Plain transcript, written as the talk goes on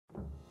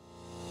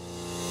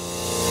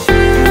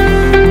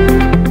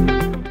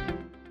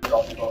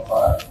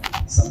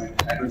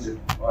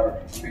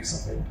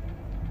possible.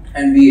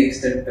 And we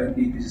extend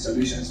LPG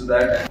solutions to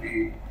that, and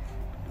we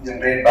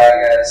generate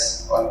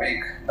biogas or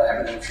make the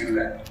hydrogen fuel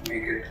and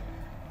make it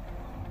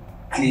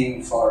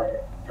clean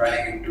for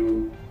running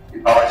into the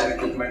power gen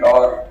equipment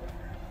or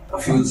a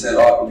fuel cell,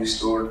 or to be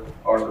stored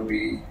or to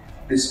be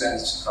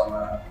dispensed from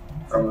a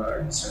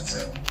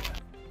dispenser.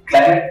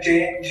 Climate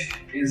change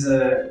is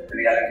a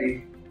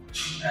reality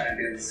and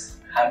it is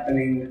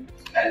happening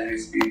as we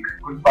speak.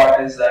 Good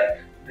part is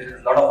that there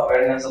is a lot of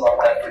awareness about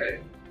that today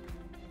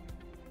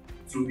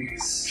through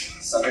these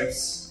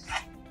summits,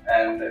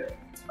 and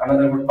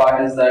another good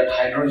part is that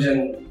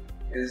hydrogen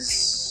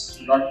is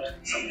not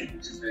something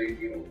which is very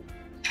new.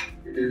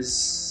 It is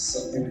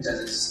something which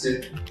has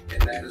existed in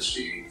the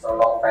industry for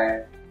a long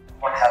time.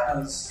 What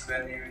happens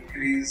when you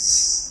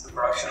increase the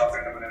production of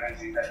renewable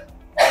energy, that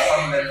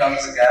often there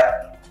comes a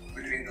gap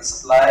between the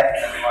supply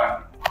and the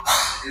demand.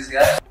 These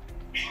gaps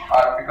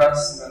are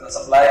because when the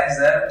supply is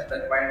there, the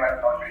demand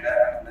might not be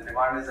there, and when the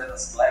demand is there, the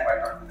supply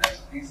might not be there.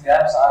 So these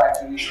gaps are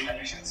actually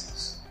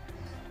inefficiencies,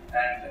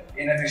 and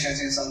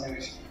inefficiency is something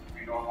which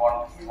we don't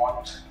want. We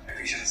want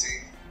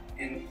efficiency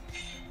in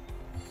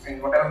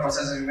whatever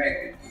process we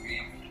make, be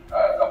it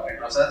a company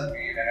process, be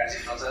it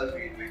energy process,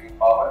 be it making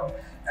power,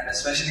 and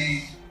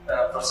especially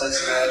a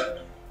process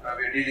where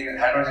we're dealing with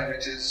hydrogen,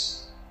 which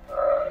is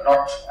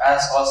not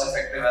as cost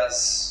effective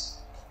as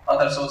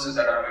other sources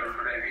that are available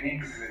today. We need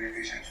to be very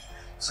efficient.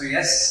 So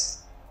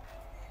yes,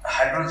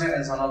 hydrogen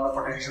is one of the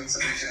potential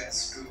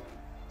solutions to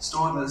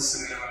store this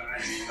renewable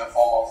energy in the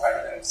form of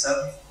hydrogen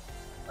itself,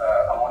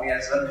 ammonia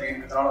as well,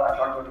 green methanol. I'm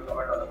not going to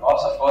comment on the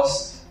cost. Of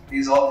course,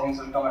 these all things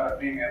will come at a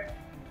premium,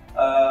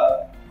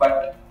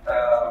 but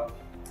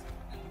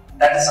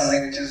that is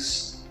something which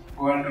is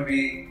going to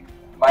be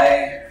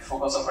my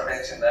focus of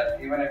attention, that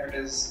even if it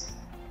is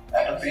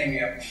at a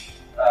premium,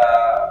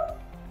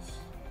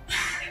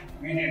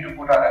 we need to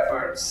put our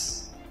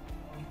efforts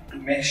to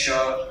make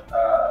sure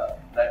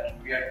that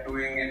we are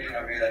doing it in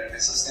a way that it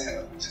is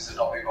sustainable, which is the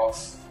topic of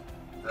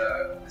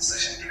the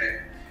session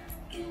today,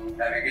 to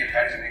navigate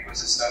hydrogen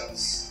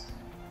ecosystems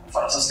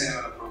for a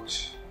sustainable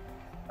approach.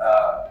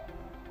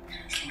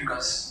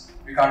 Because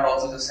we can't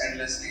also just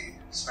endlessly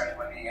spend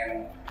money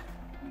and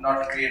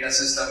not create a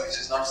system which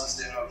is not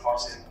sustainable for,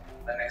 say,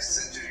 the next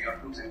century or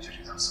 2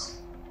 centuries or so.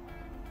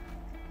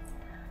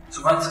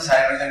 So once this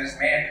hydrogen is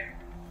made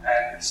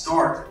and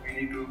stored, we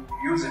need to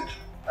use it.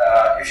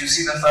 If you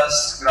see the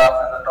first graph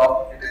at the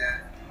top,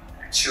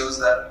 it shows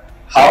that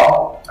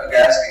how a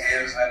gas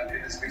behaves when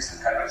it is mixed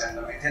with hydrogen.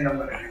 The methane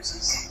number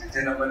reduces.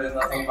 Methane number is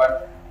nothing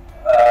but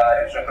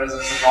it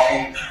represents the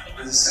knocking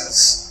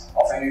resistance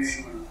of any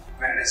fuel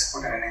when it is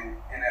put in an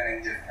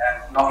engine.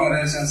 And knocking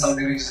resistance is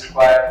something which is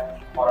required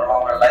for a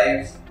longer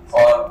life, for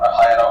a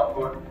higher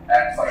output,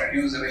 and for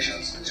reduced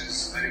emissions, which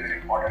is very, very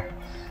important.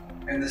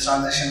 In this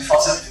transition,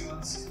 fossil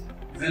fuels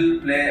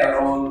will play a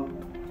role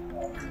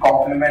to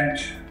complement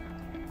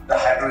the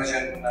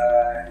hydrogen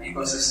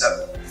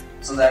ecosystem,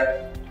 so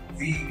that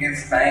we give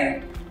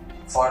time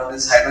for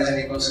this hydrogen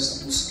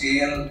ecosystem to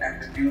scale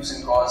and reduce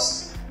in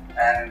cost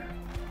and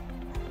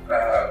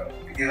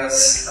give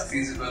us a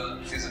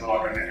feasible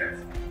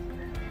alternative.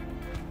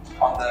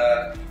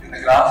 In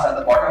the graph at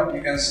the bottom,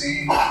 you can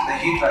see the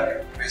heat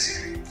value,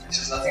 basically, which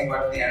is nothing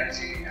but the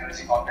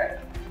energy content.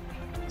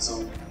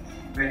 So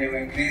when you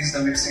increase the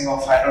mixing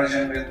of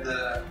hydrogen with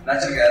the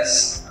natural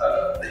gas,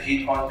 the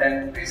heat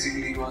content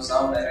basically goes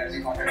down, the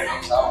energy content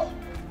goes down,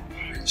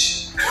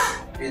 which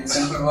in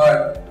simple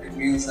word, it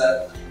means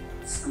that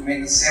to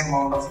make the same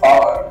amount of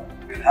power,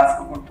 we'll have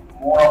to put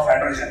more of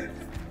hydrogen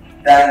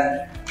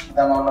than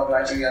the amount of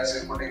natural gas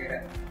we're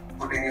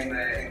putting in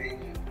the engine.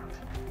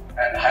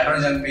 And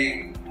hydrogen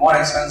being more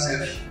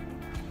expensive,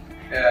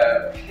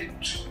 it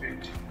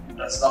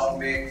does not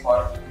make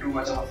for too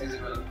much of a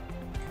feasible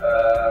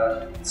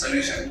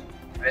solution.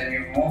 When you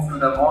move to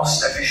the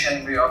most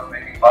efficient way of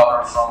making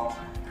power from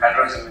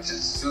hydrogen, which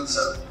is fuel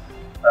cell,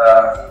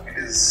 it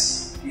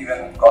is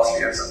even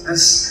costlier. So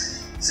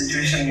this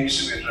situation needs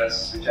to be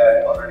addressed, which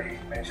I already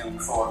mentioned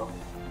before,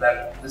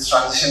 that this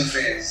transition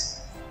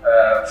phase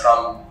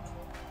from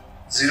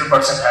 0%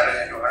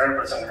 hydrogen to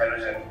 100%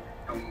 hydrogen,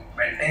 to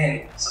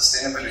maintain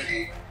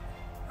sustainability,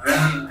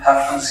 will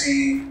have to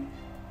see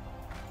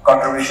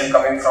contribution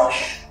coming from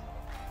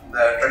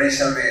the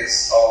traditional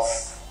ways of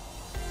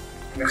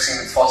mixing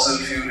with fossil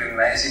fuel in an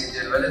IC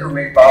engine, whether to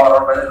make power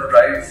or whether to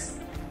drive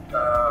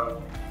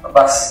a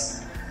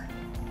bus.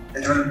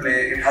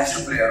 It has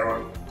to play a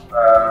role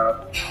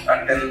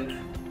until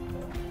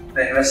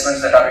the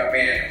investments that are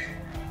being made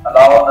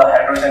allow the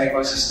hydrogen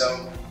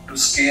ecosystem to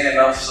scale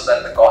enough so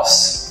that the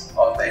costs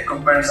of the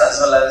equipment as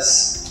well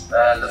as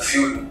the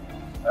fuel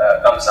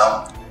comes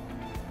down.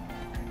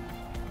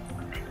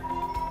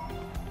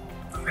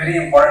 A very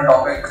important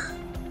topic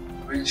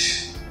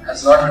which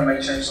has not been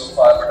mentioned so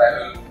far, but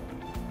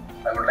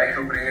I would like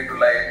to bring it to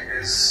light,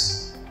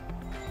 is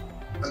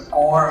the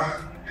core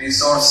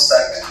resource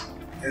that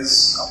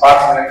is, apart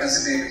from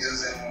electricity, which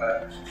is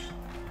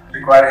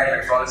requiring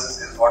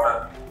electrolysis, is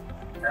water.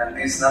 And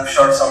these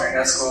snapshots from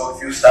UNESCO, a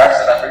few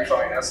stats that I picked from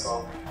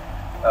UNESCO,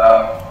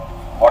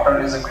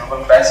 water is a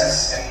global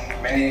crisis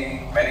in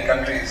many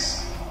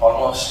countries.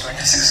 Almost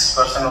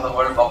 26% of the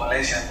world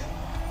population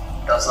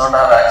does not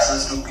have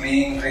access to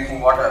clean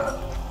drinking water.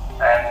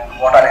 And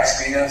what our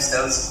experience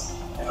tells,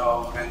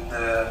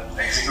 with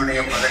executing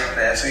a project with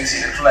the SOEC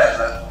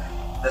electrolyzer,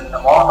 the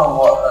amount of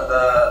water,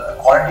 the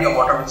quality of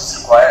water which is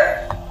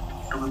required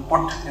to be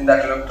put in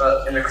that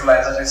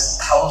electrolyzer is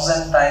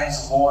 1,000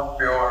 times more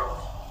pure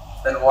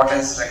than what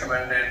is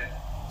recommended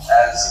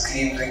as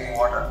clean drinking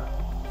water.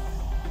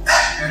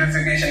 That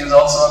purification is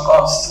also a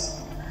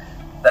cost.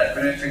 That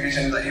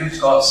purification is a huge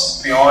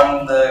cost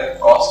beyond the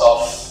cost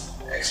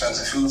of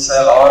expensive fuel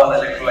cell or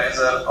the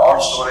electrolyzer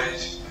or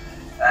storage.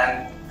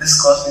 And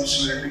this cost needs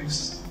to be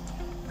reduced.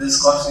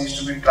 This cost needs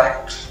to be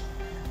tracked.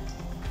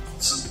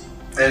 So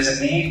there is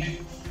a need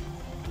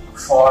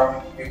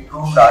for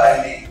improved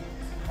R&D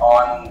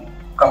on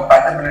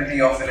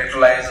compatibility of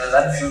electrolyzers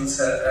and fuel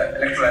cell,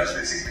 electrolyzers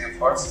basically, of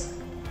course,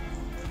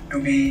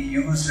 to be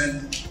used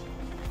with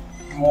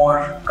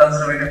more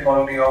conservative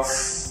quality of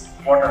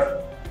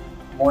water,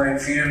 more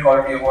inferior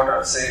quality of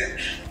water. Say,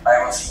 I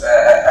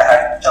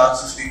had a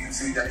chance to speak with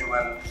few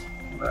gentlemen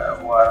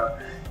who are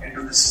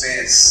into this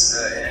space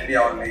in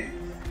India only,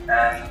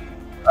 and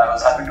I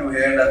was happy to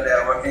hear that they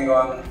are working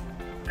on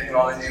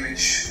technology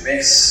which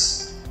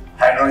makes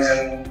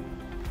hydrogen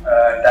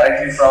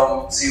directly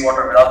from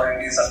seawater without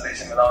any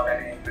desalination, without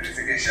any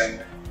purification.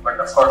 But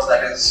of course,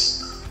 that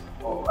is,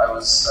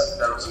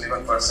 there was only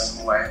one person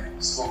whom I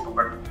spoke to,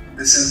 but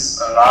this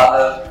is a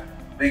rather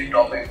big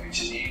topic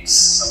which needs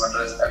some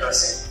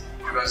addressing,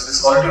 because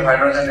this quality of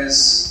hydrogen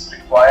is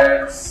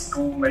required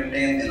to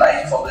maintain the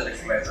life of the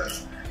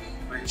electrolyzer,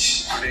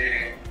 which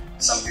today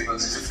some people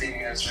say 15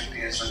 years, 20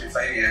 years,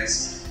 25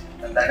 years,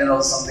 and that is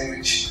also something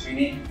which we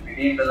need. We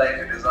need the life.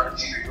 It is not a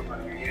cheap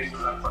equipment. We need it to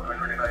run for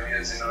 20-25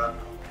 years in order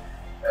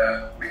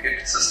to make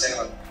it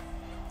sustainable.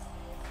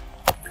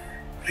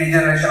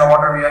 Regeneration of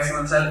water via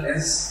fuel cell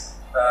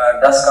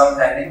does come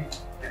handy.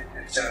 It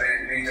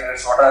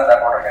regenerates water, and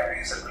that water can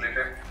be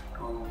circulated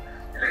to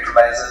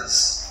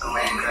electrolyzers to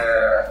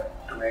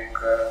make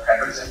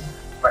hydrogen.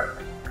 But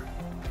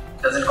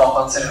does it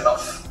compensate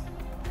enough?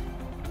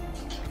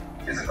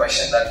 Is a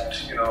question that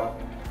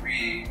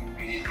we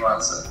need to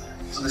answer.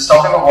 So this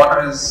topic of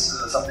water is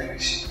something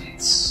which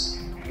needs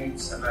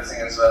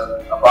addressing as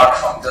well, apart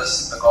from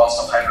just the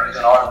cost of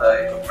hydrogen or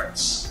the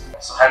equipments.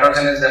 So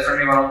hydrogen is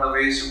definitely one of the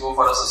ways to go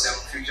for a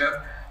sustainable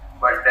future,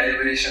 but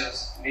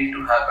deliberations need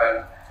to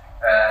happen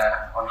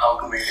on how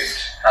to make it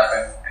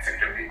happen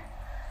effectively.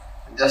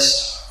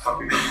 Just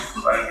for people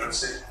who are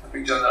interested, the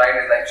picture on the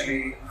right is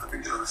actually the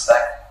picture of the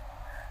stack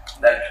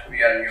that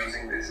we are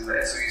using. This is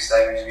the SOE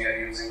stack which we are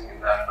using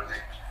in our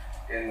project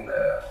in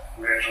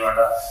Greater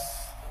Noida.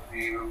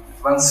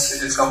 Once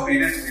it is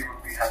completed, we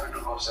would be happy to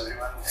host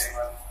anyone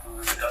to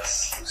visit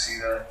us to see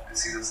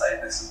the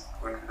site. This is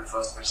going to be the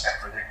first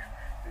stack project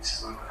which is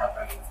going to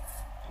happen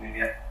in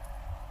India.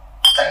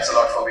 Thanks a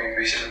lot for being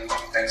patient with me.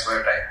 Thanks for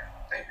your time.